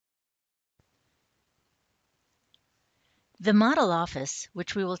The model office,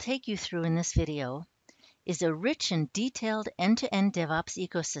 which we will take you through in this video, is a rich and detailed end-to-end DevOps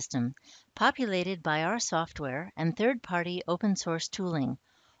ecosystem populated by our software and third-party open source tooling,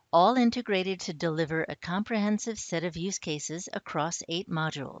 all integrated to deliver a comprehensive set of use cases across 8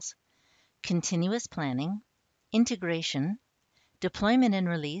 modules: continuous planning, integration, deployment and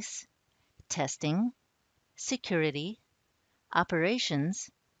release, testing, security,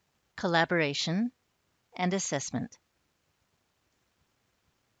 operations, collaboration, and assessment.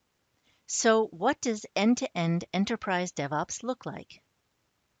 So what does end-to-end enterprise DevOps look like?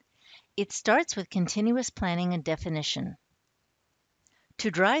 It starts with continuous planning and definition. To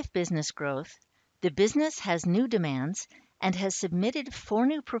drive business growth, the business has new demands and has submitted 4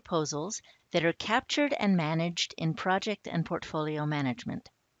 new proposals that are captured and managed in project and portfolio management.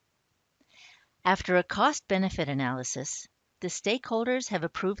 After a cost-benefit analysis, the stakeholders have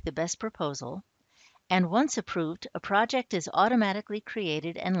approved the best proposal, and once approved, a project is automatically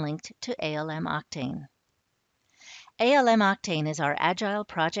created and linked to ALM Octane. ALM Octane is our agile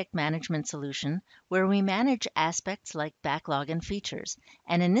project management solution where we manage aspects like backlog and features,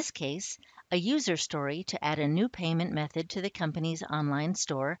 and in this case, a user story to add a new payment method to the company's online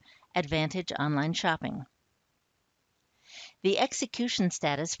store, Advantage Online Shopping. The execution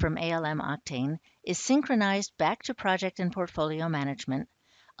status from ALM Octane is synchronized back to project and portfolio management,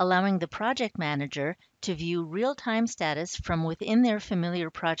 allowing the project manager to view real-time status from within their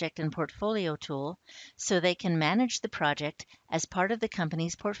familiar project and portfolio tool so they can manage the project as part of the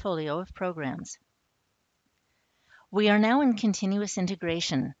company's portfolio of programs. We are now in continuous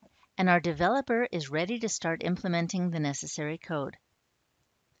integration, and our developer is ready to start implementing the necessary code.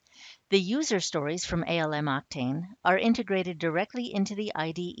 The user stories from ALM Octane are integrated directly into the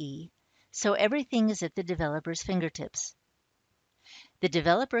IDE, so everything is at the developer's fingertips. The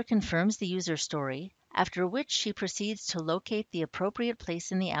developer confirms the user story, after which she proceeds to locate the appropriate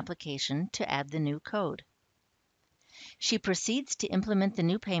place in the application to add the new code. She proceeds to implement the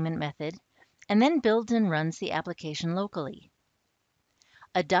new payment method, and then builds and runs the application locally.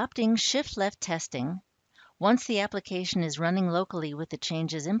 Adopting shift-left testing, once the application is running locally with the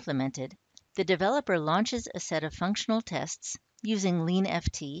changes implemented, the developer launches a set of functional tests using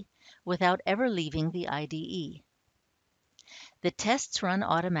LeanFT without ever leaving the IDE. The tests run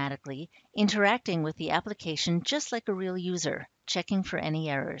automatically, interacting with the application just like a real user, checking for any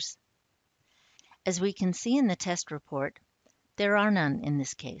errors. As we can see in the test report, there are none in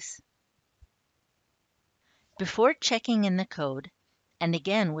this case. Before checking in the code, and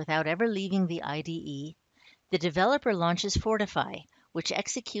again without ever leaving the IDE, the developer launches Fortify, which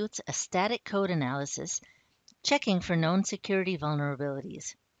executes a static code analysis, checking for known security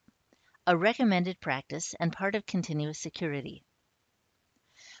vulnerabilities, a recommended practice and part of continuous security.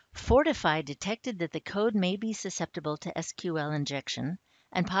 Fortify detected that the code may be susceptible to SQL injection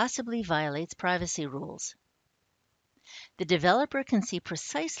and possibly violates privacy rules. The developer can see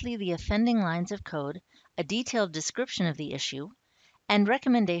precisely the offending lines of code, a detailed description of the issue, and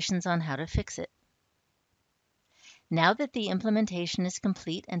recommendations on how to fix it. Now that the implementation is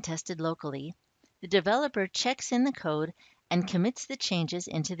complete and tested locally, the developer checks in the code and commits the changes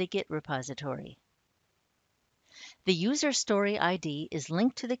into the Git repository. The user story ID is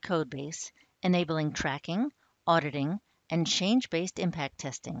linked to the codebase, enabling tracking, auditing, and change-based impact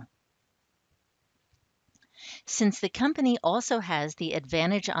testing. Since the company also has the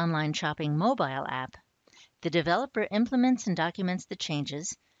Advantage Online Shopping mobile app, the developer implements and documents the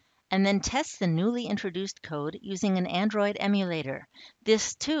changes, and then tests the newly introduced code using an Android emulator,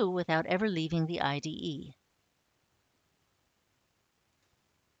 this too without ever leaving the IDE.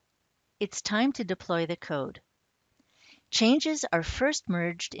 It's time to deploy the code. Changes are first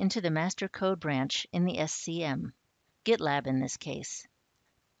merged into the master code branch in the SCM, GitLab in this case.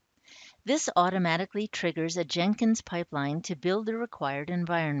 This automatically triggers a Jenkins pipeline to build the required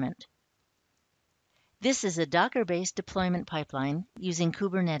environment. This is a Docker-based deployment pipeline using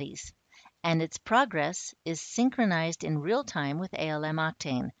Kubernetes, and its progress is synchronized in real time with ALM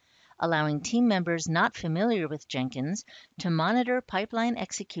Octane, allowing team members not familiar with Jenkins to monitor pipeline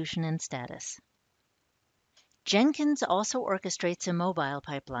execution and status. Jenkins also orchestrates a mobile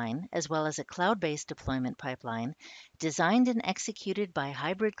pipeline, as well as a cloud-based deployment pipeline, designed and executed by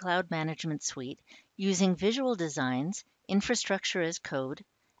Hybrid Cloud Management Suite using visual designs, infrastructure as code,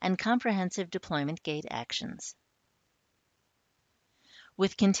 and comprehensive deployment gate actions.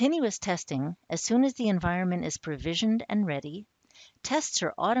 With continuous testing, as soon as the environment is provisioned and ready, tests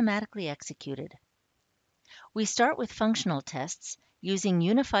are automatically executed. We start with functional tests using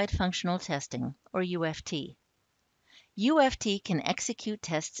Unified Functional Testing, or UFT. UFT can execute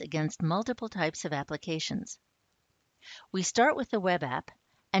tests against multiple types of applications. We start with the web app,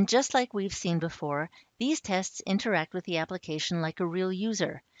 and just like we've seen before, these tests interact with the application like a real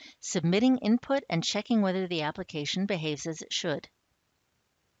user, submitting input and checking whether the application behaves as it should.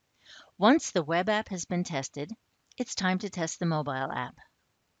 Once the web app has been tested, it's time to test the mobile app.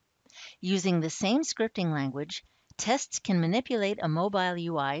 Using the same scripting language, tests can manipulate a mobile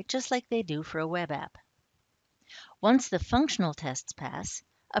UI just like they do for a web app. Once the functional tests pass,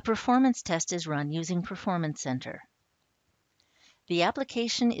 a performance test is run using Performance Center. The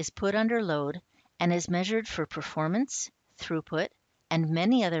application is put under load and is measured for performance, throughput, and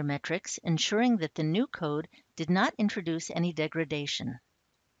many other metrics, ensuring that the new code did not introduce any degradation.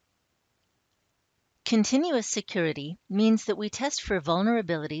 Continuous security means that we test for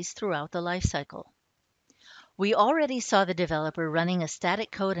vulnerabilities throughout the lifecycle. We already saw the developer running a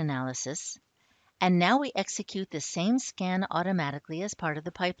static code analysis, and now we execute the same scan automatically as part of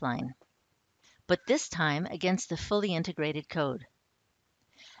the pipeline, but this time against the fully integrated code.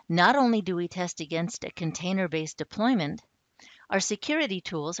 Not only do we test against a container-based deployment, our security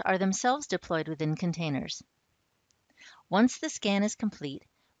tools are themselves deployed within containers. Once the scan is complete,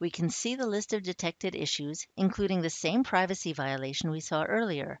 we can see the list of detected issues, including the same privacy violation we saw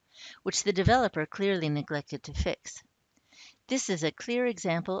earlier, which the developer clearly neglected to fix. This is a clear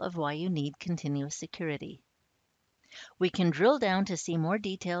example of why you need continuous security. We can drill down to see more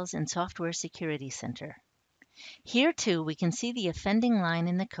details in Software Security Center. Here too, we can see the offending line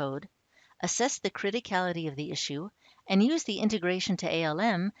in the code, assess the criticality of the issue, and use the integration to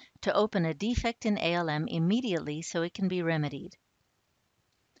ALM to open a defect in ALM immediately so it can be remedied.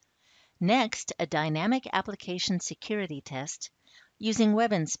 Next, a dynamic application security test using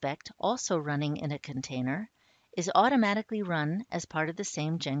WebInspect, also running in a container, is automatically run as part of the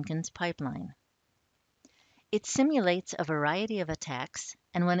same Jenkins pipeline. It simulates a variety of attacks,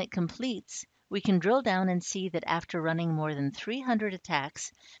 and when it completes, we can drill down and see that after running more than 300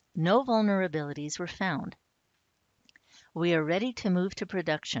 attacks, no vulnerabilities were found. We are ready to move to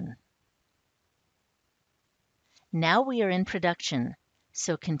production. Now we are in production,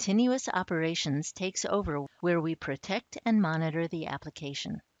 so continuous operations takes over where we protect and monitor the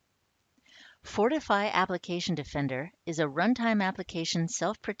application. Fortify Application Defender is a runtime application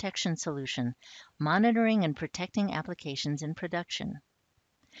self-protection solution, monitoring and protecting applications in production.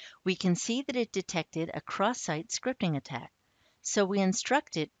 We can see that it detected a cross-site scripting attack, so we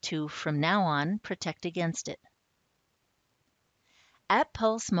instruct it to, from now on, protect against it.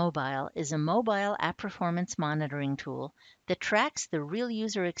 AppPulse Mobile is a mobile app performance monitoring tool that tracks the real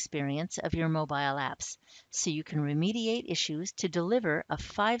user experience of your mobile apps, so you can remediate issues to deliver a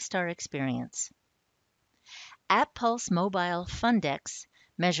 5-star experience. AppPulse Mobile Fundex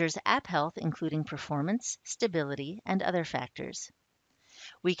measures app health, including performance, stability, and other factors.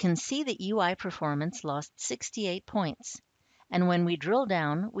 We can see that UI performance lost 68 points. And when we drill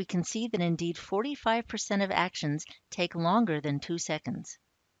down, we can see that indeed 45% of actions take longer than 2 seconds.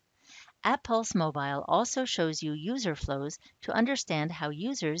 AppPulse Mobile also shows you user flows to understand how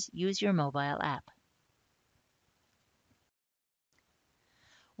users use your mobile app.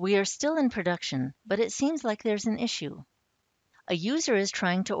 We are still in production, but it seems like there's an issue. A user is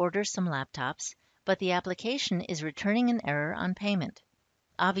trying to order some laptops, but the application is returning an error on payment.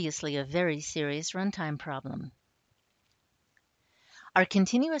 Obviously a very serious runtime problem. Our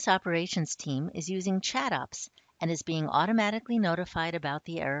continuous operations team is using ChatOps and is being automatically notified about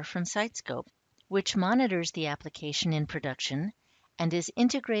the error from Sitescope, which monitors the application in production and is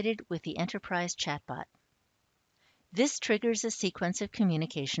integrated with the enterprise chatbot. This triggers a sequence of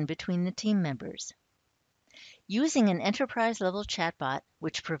communication between the team members. Using an enterprise-level chatbot,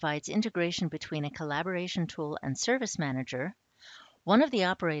 which provides integration between a collaboration tool and Service Manager, one of the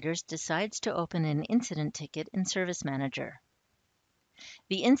operators decides to open an incident ticket in Service Manager.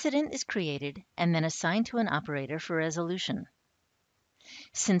 The incident is created and then assigned to an operator for resolution.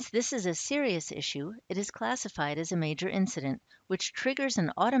 Since this is a serious issue, it is classified as a major incident, which triggers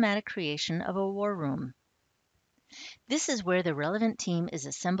an automatic creation of a war room. This is where the relevant team is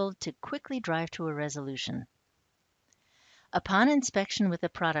assembled to quickly drive to a resolution. Upon inspection with the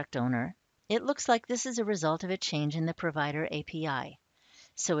product owner, it looks like this is a result of a change in the provider API.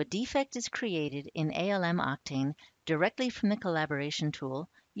 So a defect is created in ALM Octane directly from the collaboration tool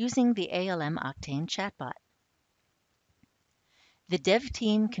using the ALM Octane chatbot. The dev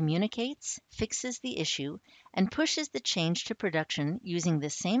team communicates, fixes the issue, and pushes the change to production using the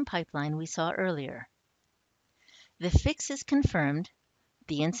same pipeline we saw earlier. The fix is confirmed,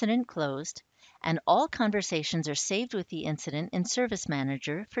 the incident closed, and all conversations are saved with the incident in Service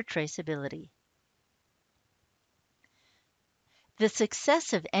Manager for traceability. The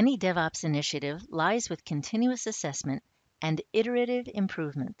success of any DevOps initiative lies with continuous assessment and iterative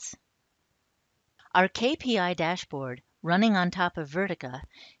improvements. Our KPI dashboard, running on top of Vertica,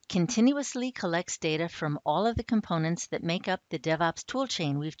 continuously collects data from all of the components that make up the DevOps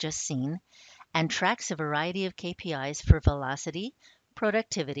toolchain we've just seen and tracks a variety of KPIs for velocity,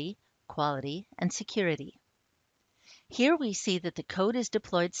 productivity, quality, and security. Here we see that the code is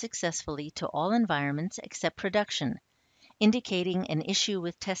deployed successfully to all environments except production, indicating an issue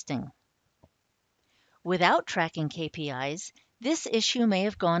with testing. Without tracking KPIs, this issue may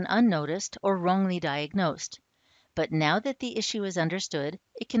have gone unnoticed or wrongly diagnosed, but now that the issue is understood,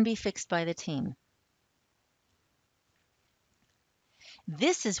 it can be fixed by the team.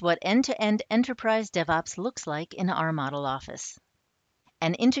 This is what end-to-end enterprise DevOps looks like in our model office.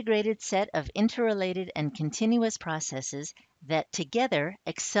 An integrated set of interrelated and continuous processes that together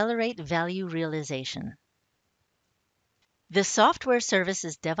accelerate value realization. The Software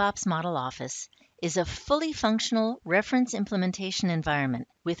Services DevOps Model Office is a fully functional reference implementation environment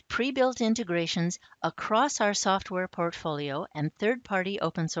with pre-built integrations across our software portfolio and third-party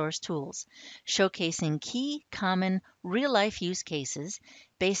open source tools, showcasing key, common, real-life use cases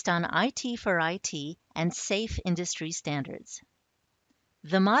based on IT for IT and safe industry standards.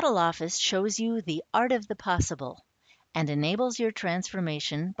 The Model Office shows you the art of the possible and enables your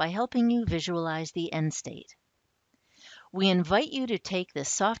transformation by helping you visualize the end state. We invite you to take the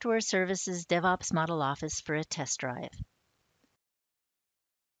Software Services DevOps Model Office for a test drive.